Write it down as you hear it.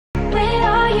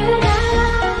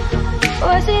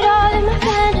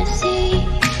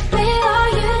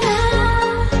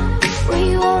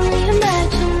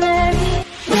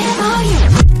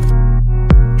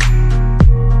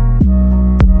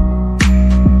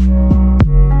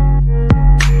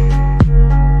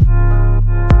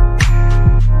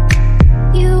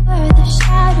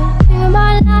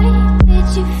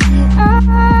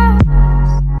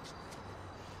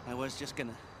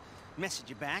message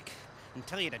you back and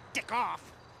tell you to dick off.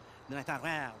 Then I thought,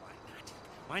 well, why not?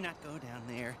 Why not go down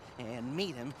there and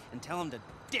meet him and tell him to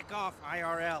dick off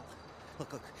IRL?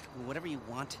 Look, whatever you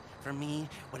want from me,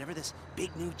 whatever this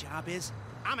big new job is,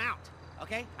 I'm out,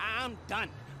 okay? I'm done.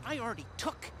 I already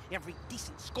took every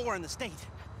decent score in the state.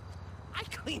 I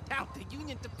cleaned out the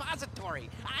Union Depository.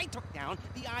 I took down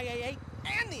the IAA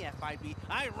and the FIB.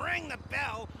 I rang the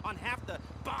bell on half the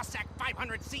Bossack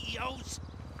 500 CEOs.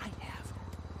 I have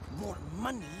more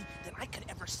money than I could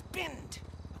ever spend.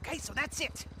 Okay, so that's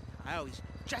it. I always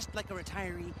dressed like a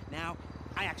retiree. Now,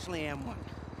 I actually am one.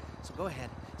 So go ahead,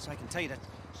 so I can tell you to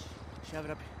shove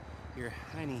it up your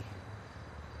hiney.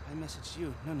 I messaged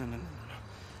you. No.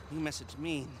 You messaged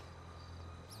me.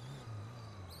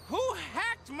 Who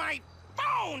hacked my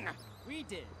phone? We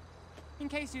did. In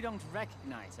case you don't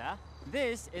recognize her,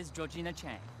 this is Georgina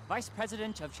Chang, Vice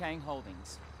President of Chang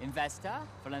Holdings. Investor,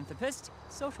 philanthropist,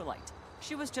 socialite.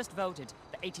 She was just voted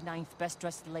the 89th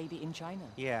best-dressed lady in China.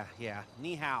 Yeah.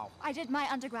 Ni hao. I did my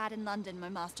undergrad in London, my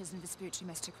master's in Vespucci,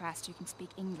 Mr. Crest. You can speak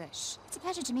English. It's a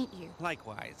pleasure to meet you.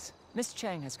 Likewise. Miss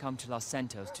Chang has come to Los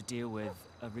Santos to deal with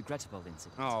a regrettable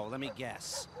incident. Oh, let me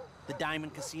guess. The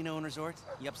Diamond Casino and Resort?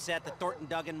 You upset that Thornton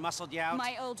Duggan muscled you out?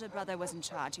 My older brother was in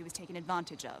charge. He was taken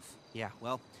advantage of. Yeah,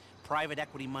 well, private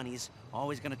equity money's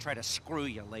always gonna try to screw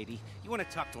you, lady. You wanna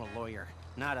talk to a lawyer,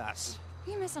 not us.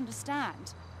 You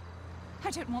misunderstand. I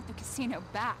don't want the casino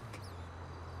back.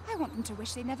 I want them to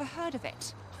wish they never heard of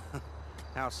it.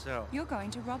 How so? You're going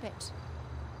to rob it.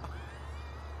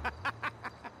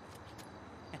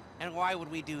 And why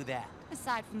would we do that?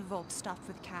 Aside from the vault stuffed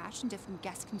with cash and different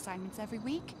guest consignments every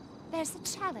week, there's the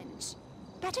challenge.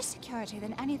 Better security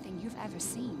than anything you've ever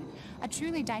seen. A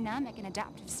truly dynamic and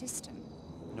adaptive system.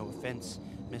 No offense,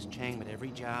 Miss Chang, but every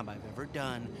job I've ever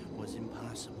done was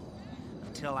impossible.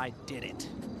 Until I did it.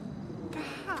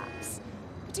 Perhaps.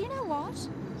 But do you know what?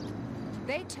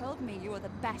 They told me you were the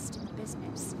best in the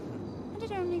business. And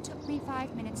it only took me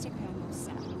 5 minutes to clone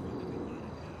yourself.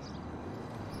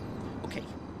 Okay,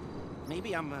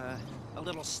 maybe I'm a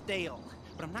little stale,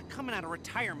 but I'm not coming out of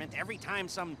retirement every time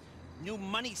some new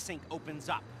money sink opens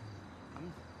up.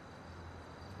 I'm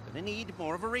gonna need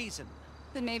more of a reason.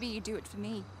 Then maybe you do it for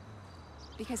me.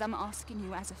 Because I'm asking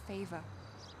you as a favor.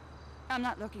 I'm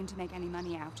not looking to make any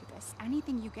money out of this.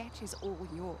 Anything you get is all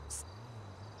yours.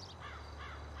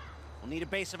 We'll need a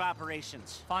base of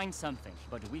operations. Find something,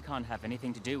 but we can't have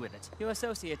anything to do with it. Your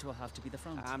associate will have to be the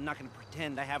front. I'm not gonna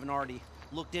pretend I haven't already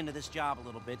looked into this job a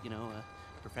little bit, you know,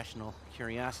 professional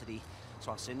curiosity. So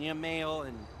I'll send you a mail,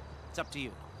 and it's up to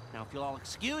you. Now, if you'll all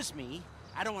excuse me,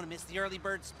 I don't want to miss the early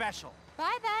bird special.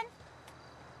 Bye, then.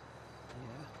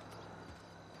 Yeah?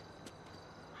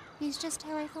 He's just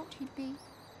how I thought he'd be.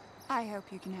 I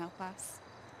hope you can help us.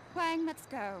 Wang, let's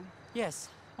go. Yes,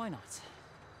 why not?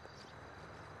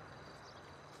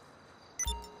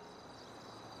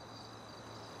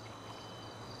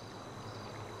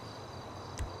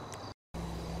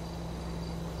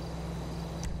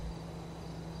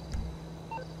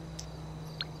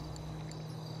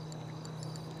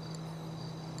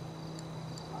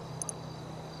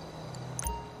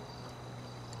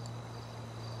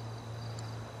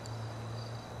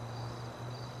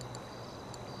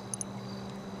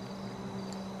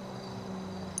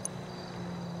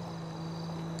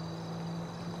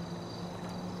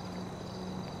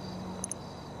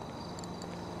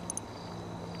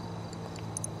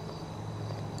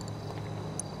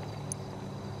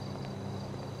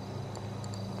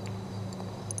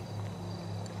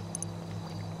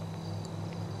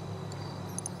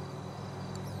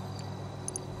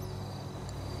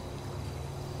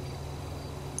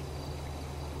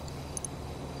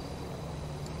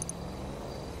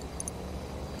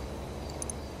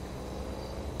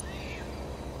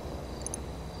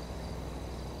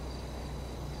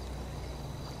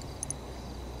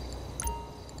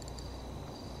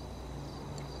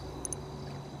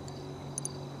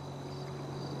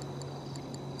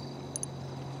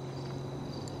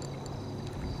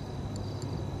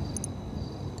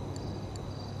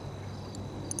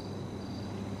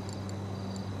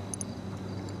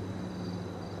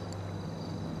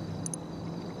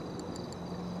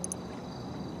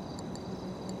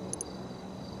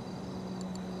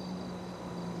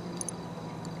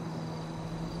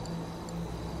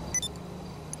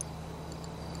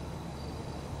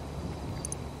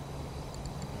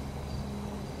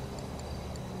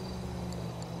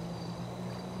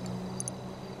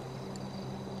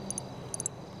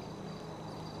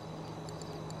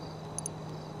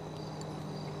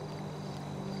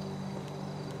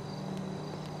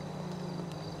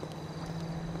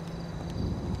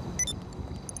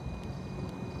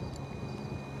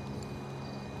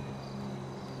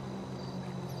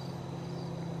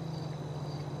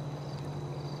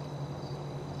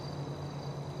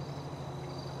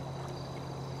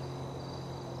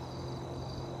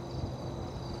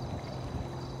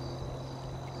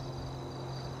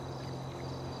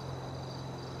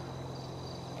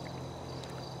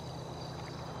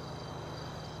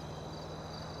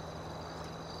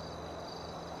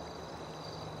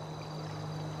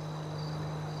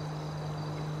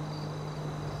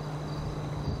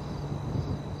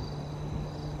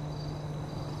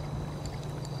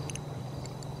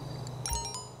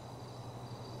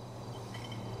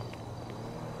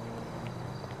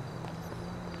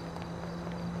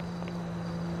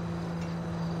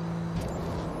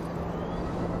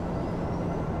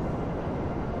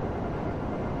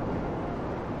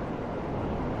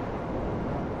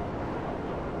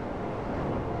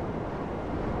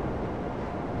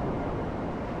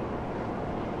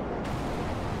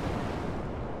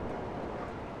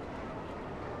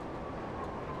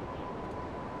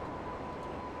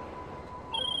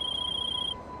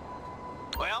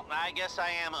 Well, I guess I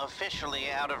am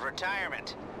officially out of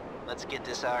retirement. Let's get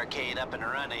this arcade up and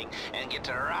running and get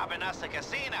to robbing us a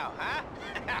casino, huh?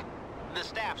 The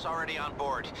staff's already on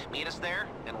board. Meet us there,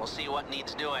 and we'll see what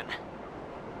needs doing.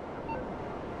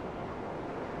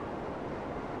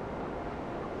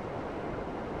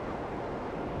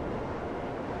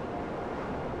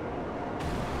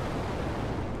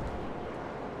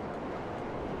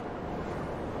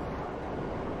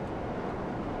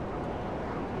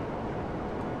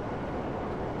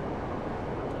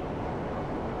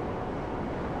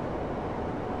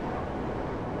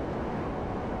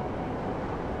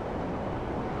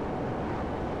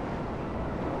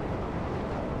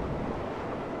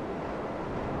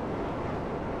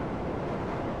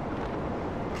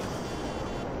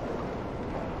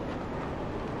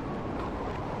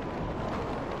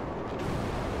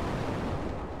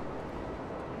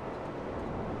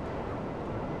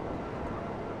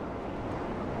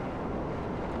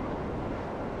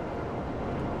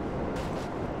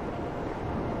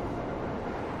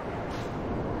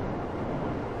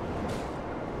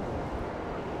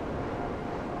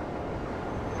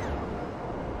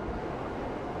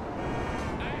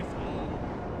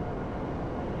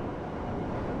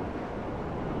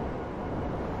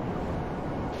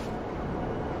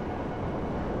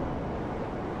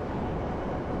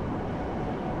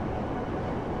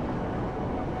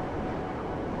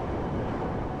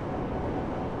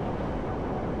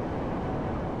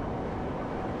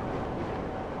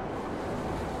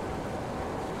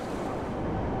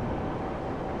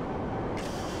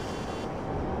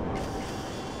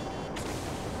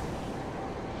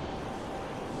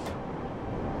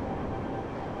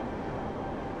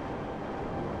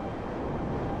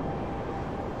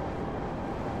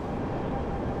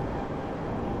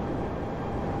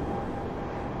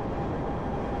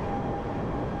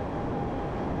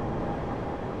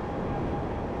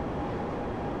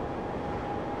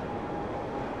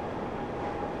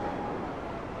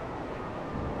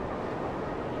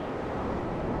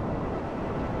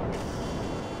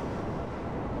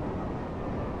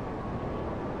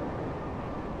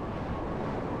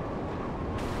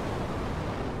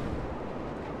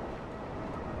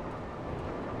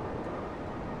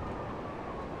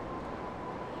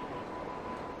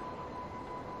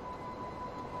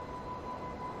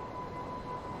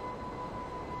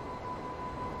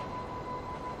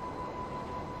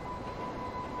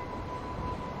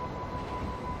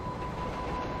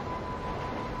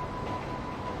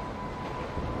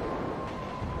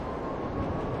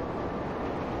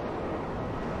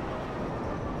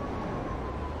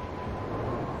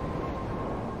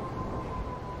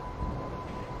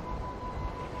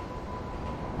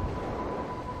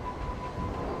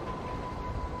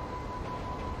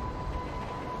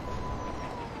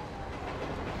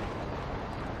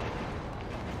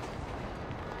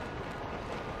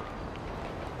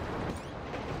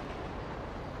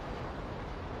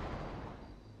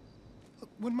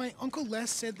 When my Uncle Les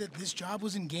said that this job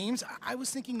was in games, I was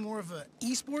thinking more of a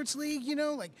esports league, you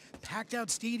know, like packed out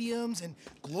stadiums and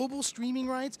global streaming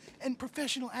rights and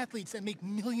professional athletes that make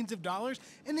millions of dollars,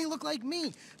 and they look like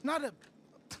me, not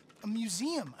a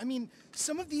museum. I mean,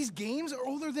 some of these games are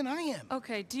older than I am.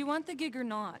 Okay, do you want the gig or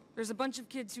not? There's a bunch of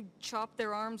kids who chopped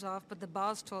their arms off, but the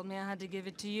boss told me I had to give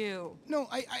it to you. No,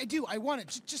 I do. I want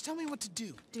it. Just tell me what to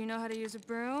do. Do you know how to use a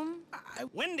broom?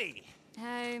 Wendy!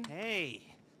 Hey. Hey,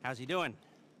 how's he doing?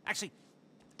 Actually,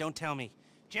 don't tell me.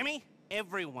 Jimmy,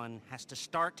 everyone has to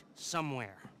start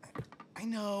somewhere. I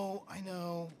know.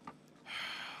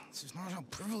 This is not how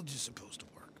privilege is supposed to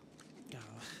work. Oh,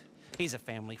 he's a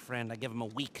family friend. I give him a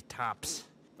week tops.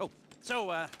 Oh, so,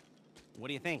 what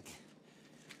do you think?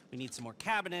 We need some more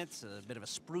cabinets, a bit of a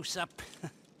spruce up.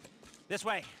 This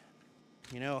way.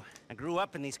 You know, I grew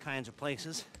up in these kinds of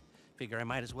places. Figure I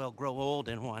might as well grow old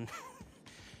in one.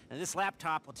 And this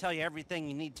laptop will tell you everything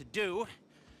you need to do.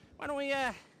 Why don't we,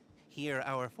 hear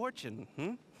our fortune,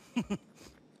 hmm?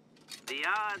 The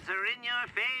odds are in your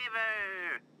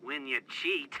favor when you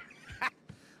cheat.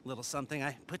 Little something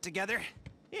I put together.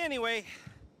 Anyway,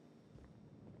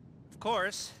 of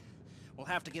course, we'll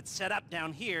have to get set up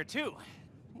down here, too.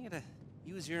 You gotta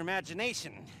use your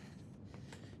imagination.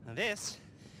 Now, this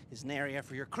is an area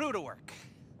for your crew to work.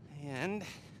 And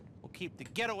we'll keep the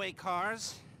getaway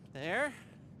cars there.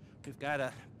 We've got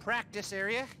a practice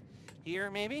area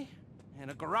here, maybe, and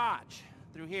a garage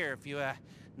through here if you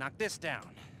knock this down.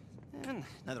 And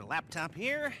another laptop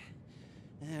here,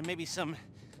 and maybe some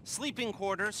sleeping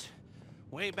quarters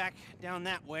way back down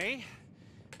that way.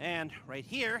 And right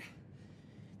here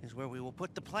is where we will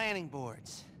put the planning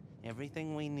boards.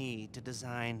 Everything we need to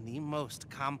design the most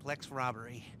complex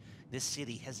robbery this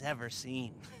city has ever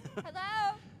seen.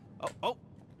 Hello? Oh!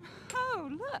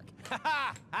 Oh, look.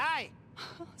 Hi!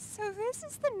 So this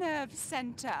is the nerve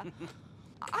center.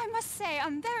 I must say,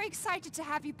 I'm very excited to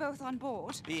have you both on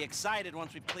board. Be excited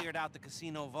once we've cleared out the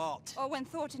casino vault. Or when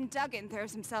Thornton Duggan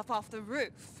throws himself off the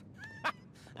roof.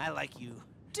 I like you.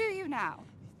 Do you now?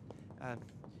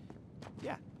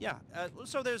 Yeah.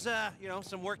 So there's,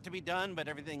 some work to be done, but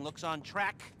everything looks on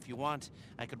track. If you want,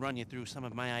 I could run you through some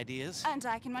of my ideas. And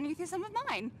I can run you through some of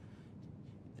mine.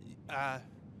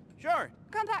 Sure.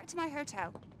 Come back to my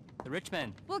hotel. The rich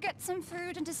man. We'll get some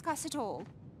food and discuss it all.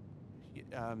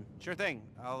 Sure thing.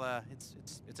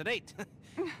 It's a date.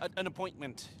 An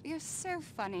appointment. You're so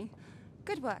funny.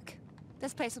 Good work.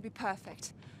 This place will be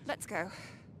perfect. Let's go.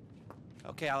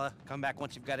 Okay, I'll come back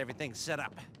once you've got everything set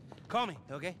up. Call me,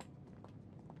 okay?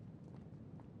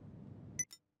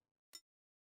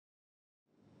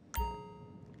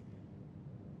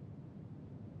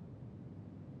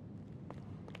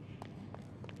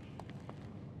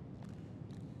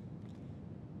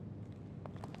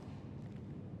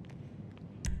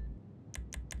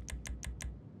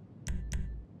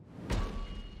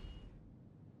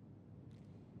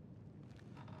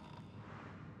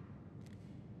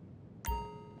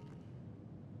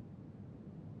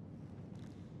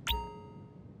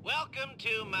 Welcome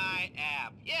to my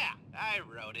app. Yeah, I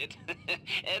wrote it.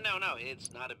 No,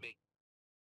 it's not a big...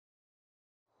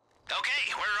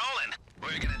 Okay, we're rolling.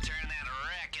 We're gonna turn that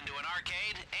wreck into an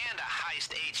arcade and a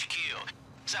heist HQ.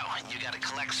 So, you gotta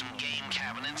collect some game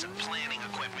cabinets and planning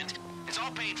equipment. It's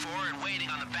all paid for and waiting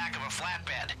on the back of a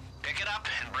flatbed. Pick it up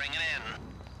and bring it in.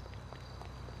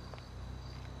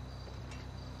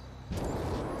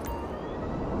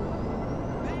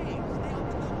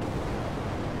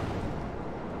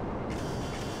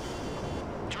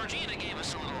 Georgina gave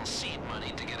us a little seed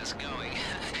money to get us going.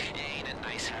 Ain't it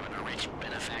nice having a rich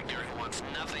benefactor who wants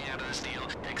nothing out of this deal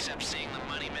except seeing the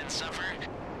money men suffer?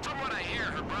 From what I hear,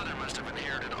 her brother must have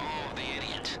inherited all of the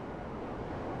idiot.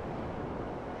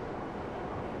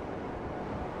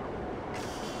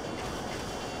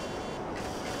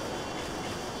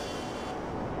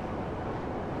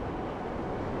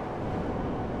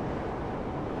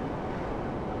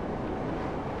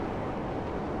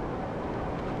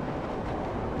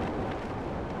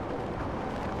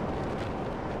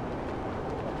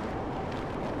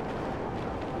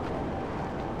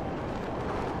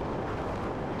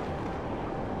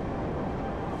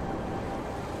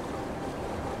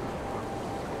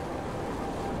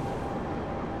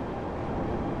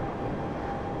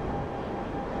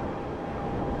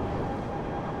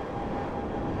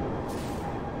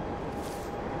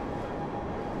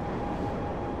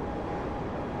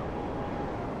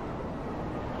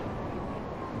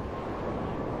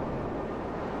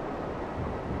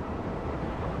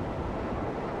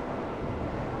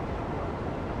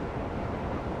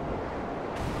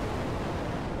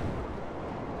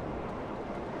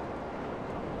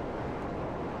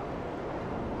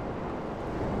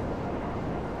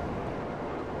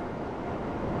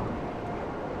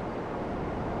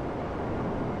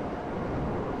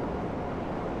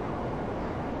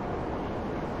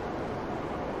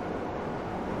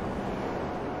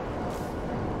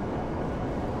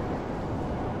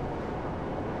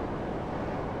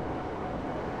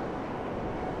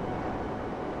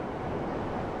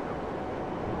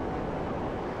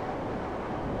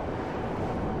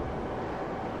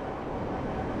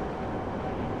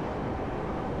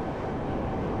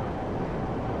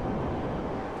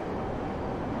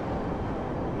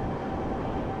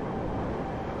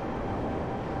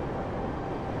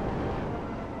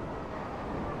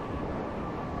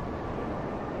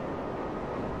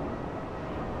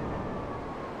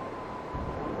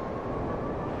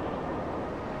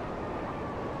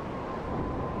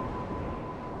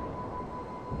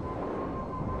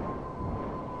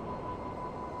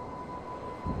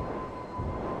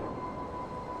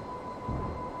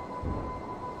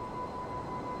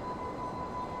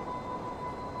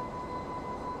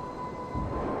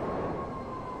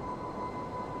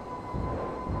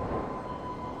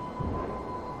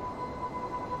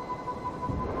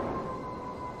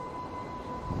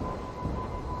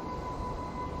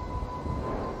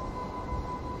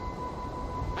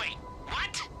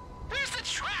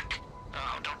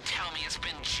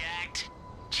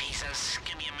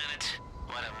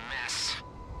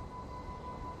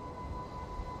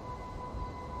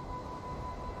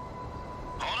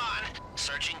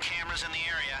 Searching cameras in the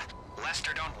area.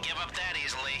 Lester don't give up that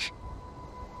easily.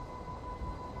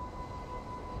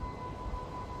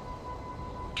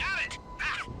 Got it!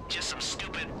 Ah, just some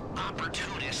stupid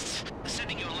opportunists.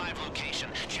 Sending you a live location.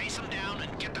 Chase them down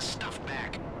and get the stuff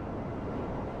back.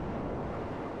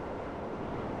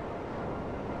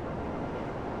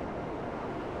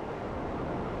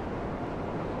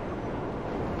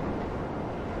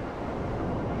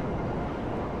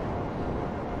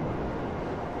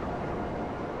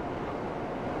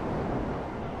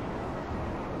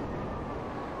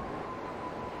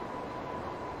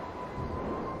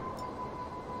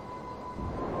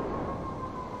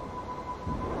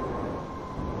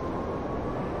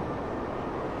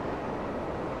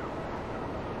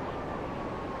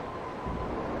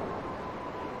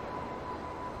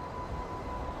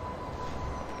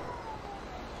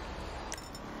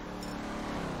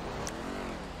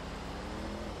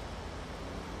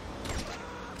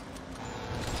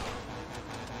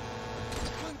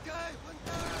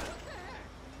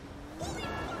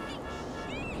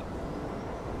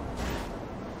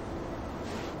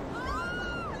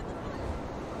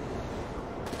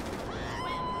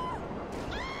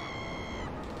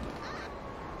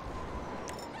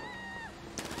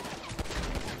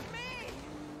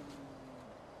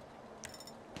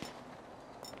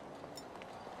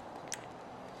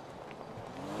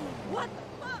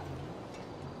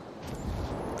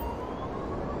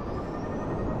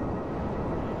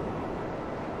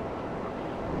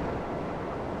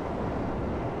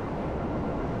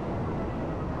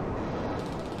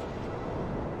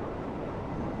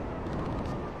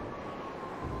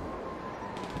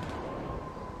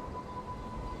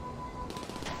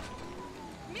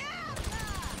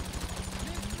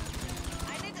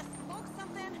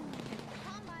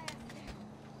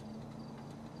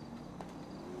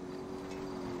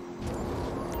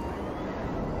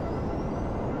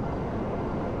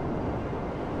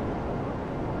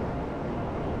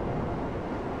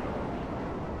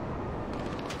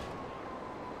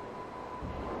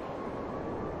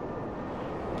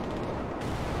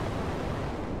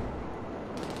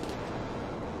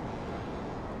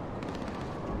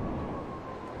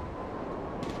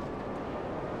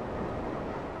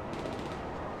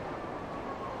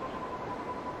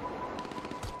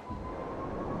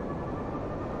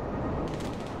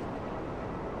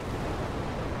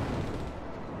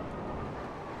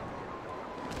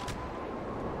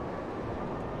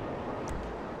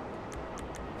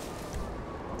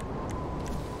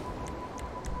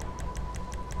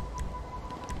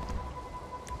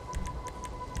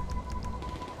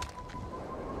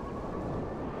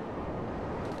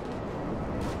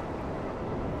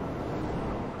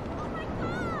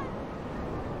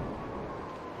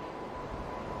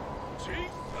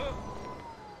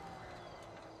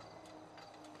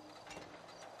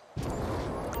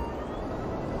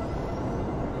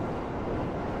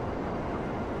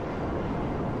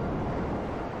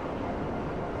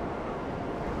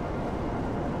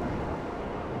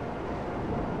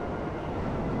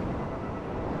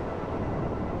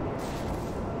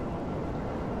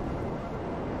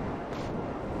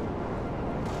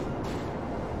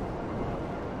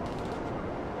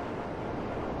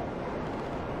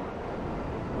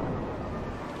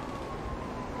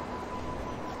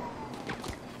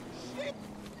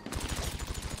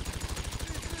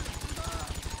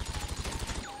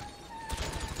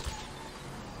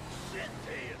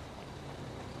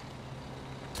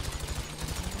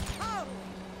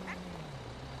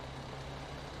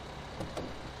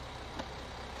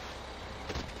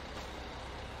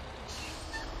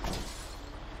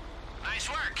 Nice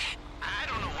work. I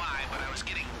don't know why, but I was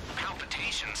getting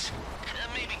palpitations.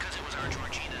 Maybe because it was our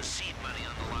Georgina's seed money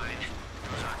on the line.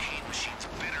 Those arcade machines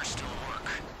better still work.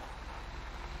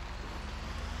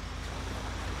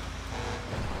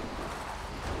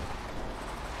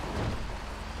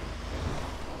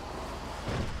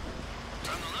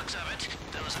 From the looks of it,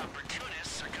 those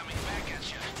opportunists are coming back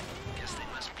at you. Guess they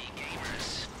must be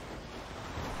gamers.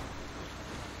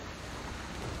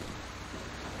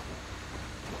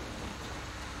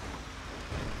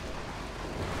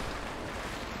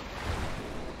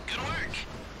 Good work.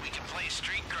 We can play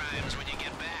Street Crimes when you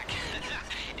get back.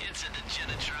 It's a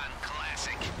Degenitron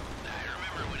classic. I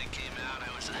remember when it came out,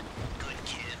 I was a good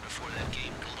kid before that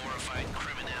game glorified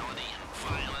criminality and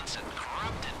violence and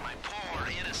corrupted my poor,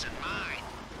 innocent mind.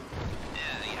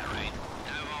 Yeah, right.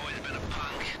 I've always been a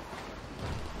punk.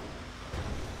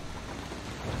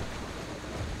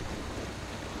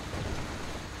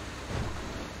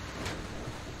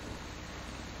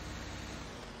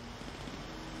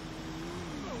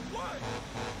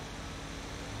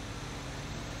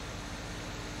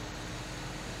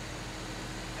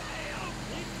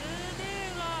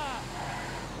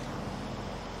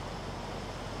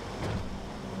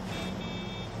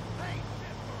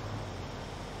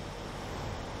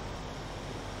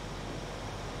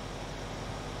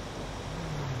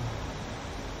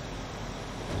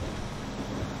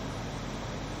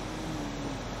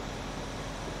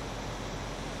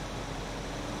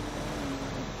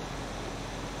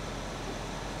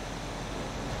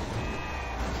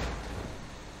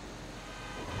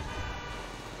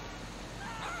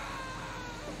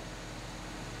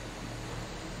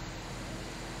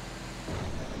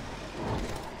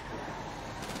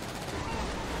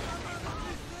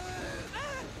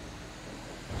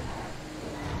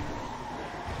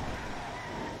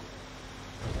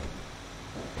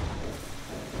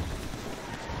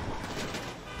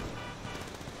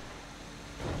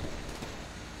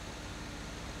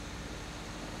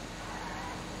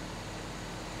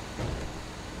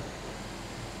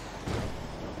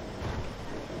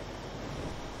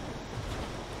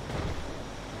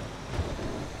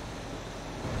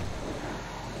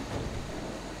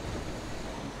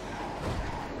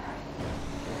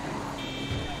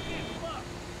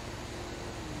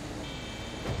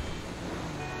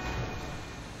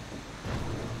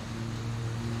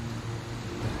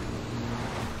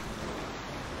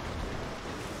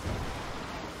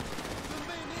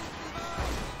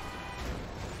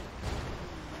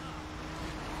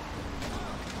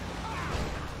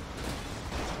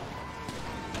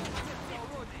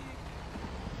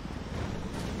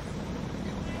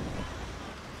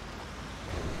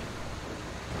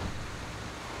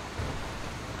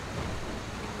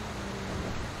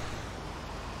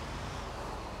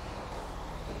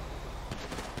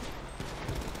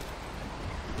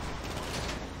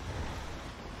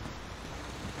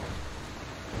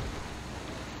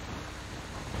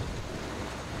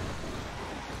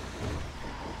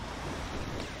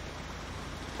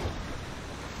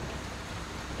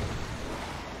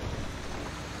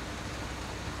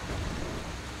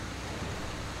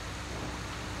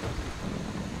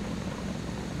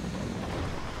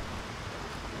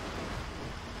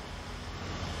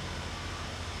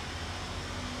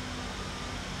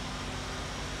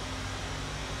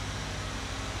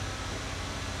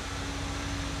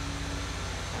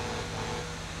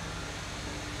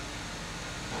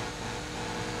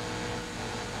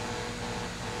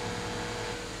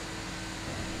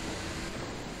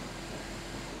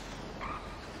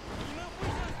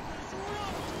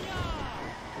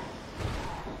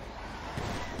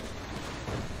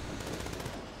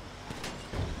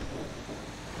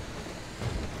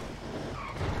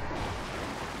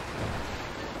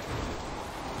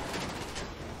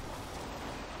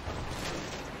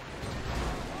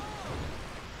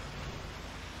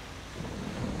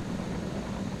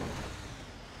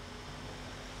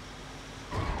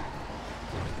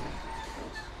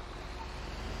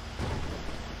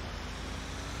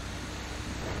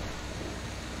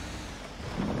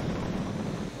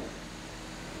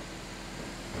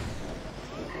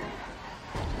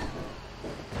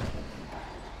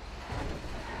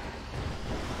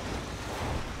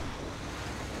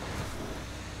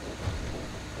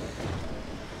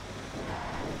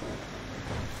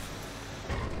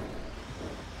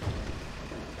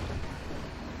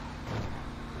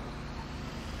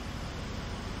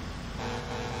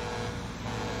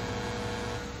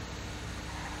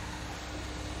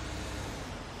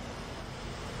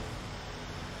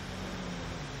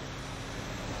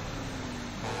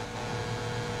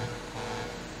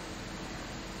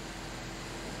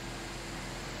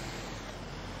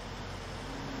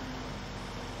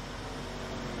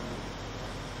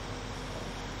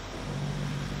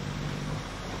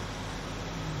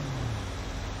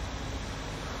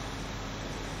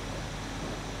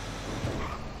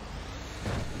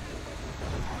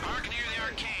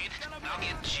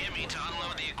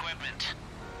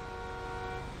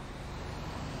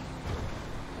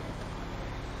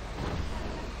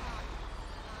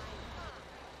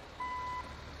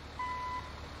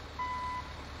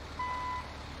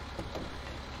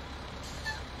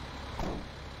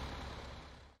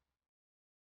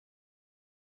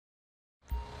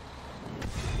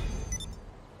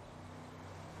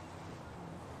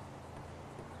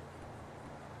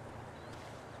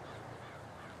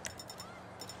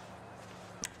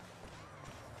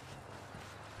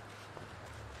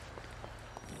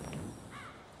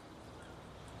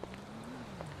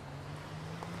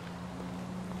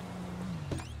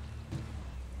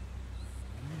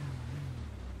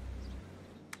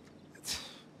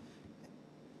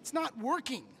 It's not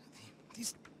working.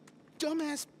 These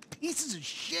dumbass pieces of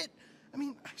shit. I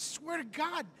mean, I swear to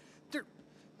God, they're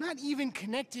not even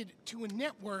connected to a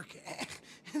network,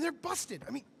 and they're busted.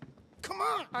 I mean, come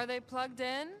on. Are they plugged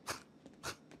in?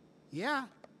 Yeah.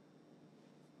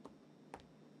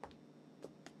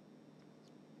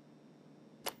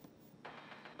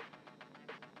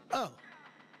 Oh,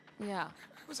 Yeah.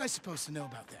 what was I supposed to know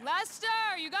about that? Lester,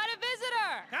 you got a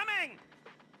visitor! Coming!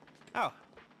 Oh,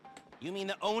 you mean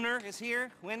the owner is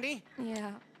here, Wendy?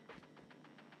 Yeah.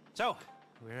 So,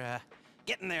 we're,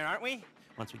 getting there, aren't we?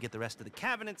 Once we get the rest of the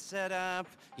cabinets set up,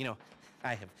 you know,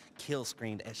 I have kill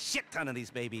screened a shit ton of these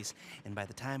babies, and by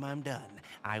the time I'm done,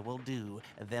 I will do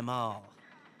them all.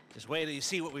 Just wait till you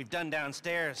see what we've done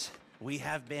downstairs. We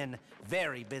have been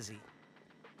very busy.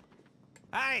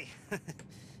 Hi!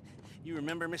 You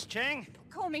remember Miss Chang?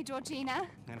 Call me Georgina.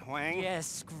 And Huang?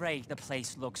 Yes, great. The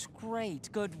place looks great.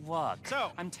 Good work.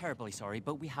 So- I'm terribly sorry,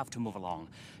 but we have to move along.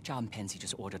 John Pensy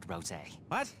just ordered rosé.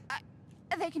 What?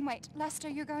 They can wait. Lester,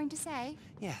 you're going to say?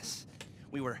 Yes.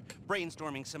 We were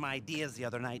brainstorming some ideas the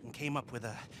other night and came up with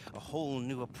a whole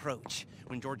new approach.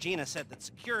 When Georgina said that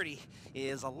security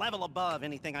is a level above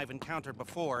anything I've encountered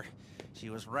before,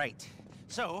 she was right.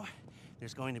 So,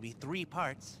 there's going to be 3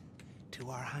 parts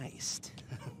to our heist.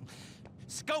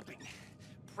 Scoping,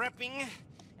 prepping,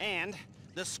 and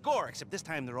the score, except this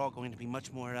time they're all going to be much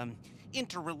more,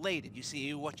 interrelated. You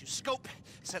see, what you scope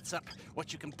sets up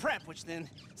what you can prep, which then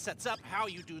sets up how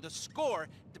you do the score.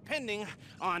 Depending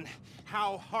on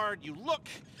how hard you look,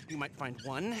 you might find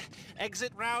one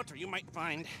exit route, or you might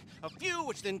find a few,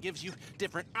 which then gives you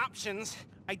different options.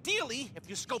 Ideally, if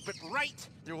you scope it right,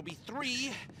 there will be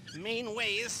 3 main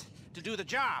ways to do the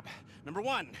job. Number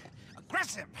 1,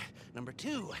 aggressive. Number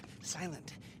 2,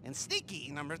 silent and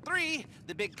sneaky. Number 3,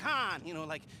 the big con, you know,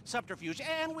 like subterfuge,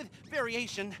 and with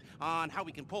variation on how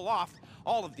we can pull off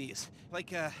all of these.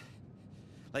 Like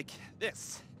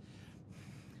this.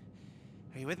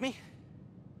 Are you with me?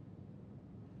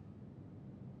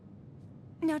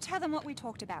 Now tell them what we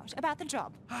talked about the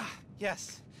job.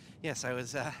 Yes. Yes, I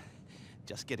was,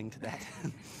 just getting to that.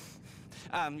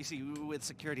 You see, with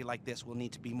security like this, we'll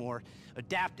need to be more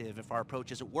adaptive. If our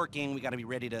approach isn't working, we gotta be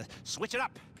ready to switch it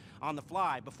up on the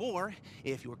fly. Before,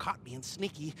 if you were caught being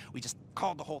sneaky, we just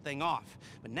called the whole thing off.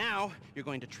 But now, you're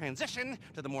going to transition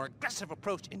to the more aggressive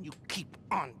approach, and you keep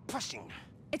on pushing.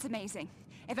 It's amazing.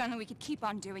 If only we could keep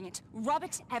on doing it. Rob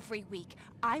it every week.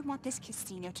 I want this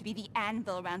casino to be the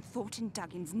anvil around Thornton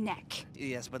Duggan's neck.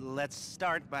 Yes, but let's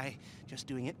start by just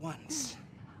doing it once.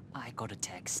 I got a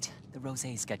text. The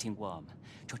rosé is getting warm.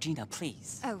 Georgina,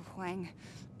 please. Oh, Huang.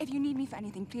 If you need me for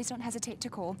anything, please don't hesitate to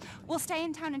call. We'll stay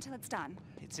in town until it's done.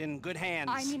 It's in good hands.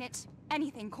 I mean it.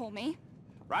 Anything, call me.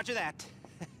 Roger that.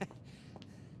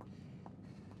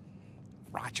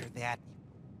 Roger that.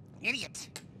 Idiot.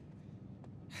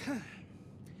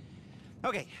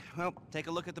 Okay, well, take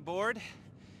a look at the board.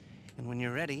 And when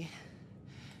you're ready,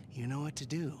 you know what to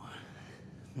do.